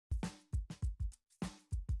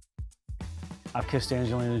I've kissed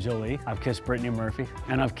Angelina Jolie, I've kissed Brittany Murphy,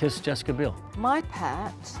 and I've kissed Jessica Biel. My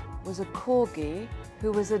pet was a corgi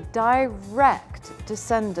who was a direct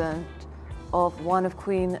descendant of one of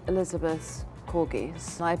Queen Elizabeth's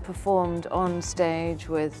corgis. I performed on stage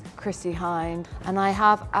with Chrissie Hynde, and I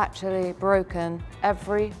have actually broken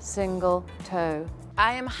every single toe.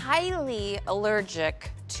 I am highly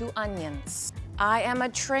allergic to onions. I am a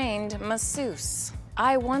trained masseuse.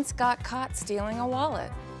 I once got caught stealing a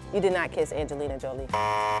wallet. You did not kiss Angelina Jolie.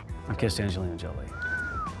 I've kissed Angelina Jolie.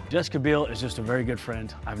 Jessica Biel is just a very good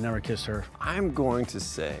friend. I've never kissed her. I'm going to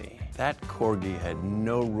say that corgi had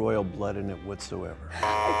no royal blood in it whatsoever.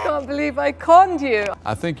 I can't believe I conned you.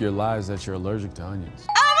 I think your lie is that you're allergic to onions.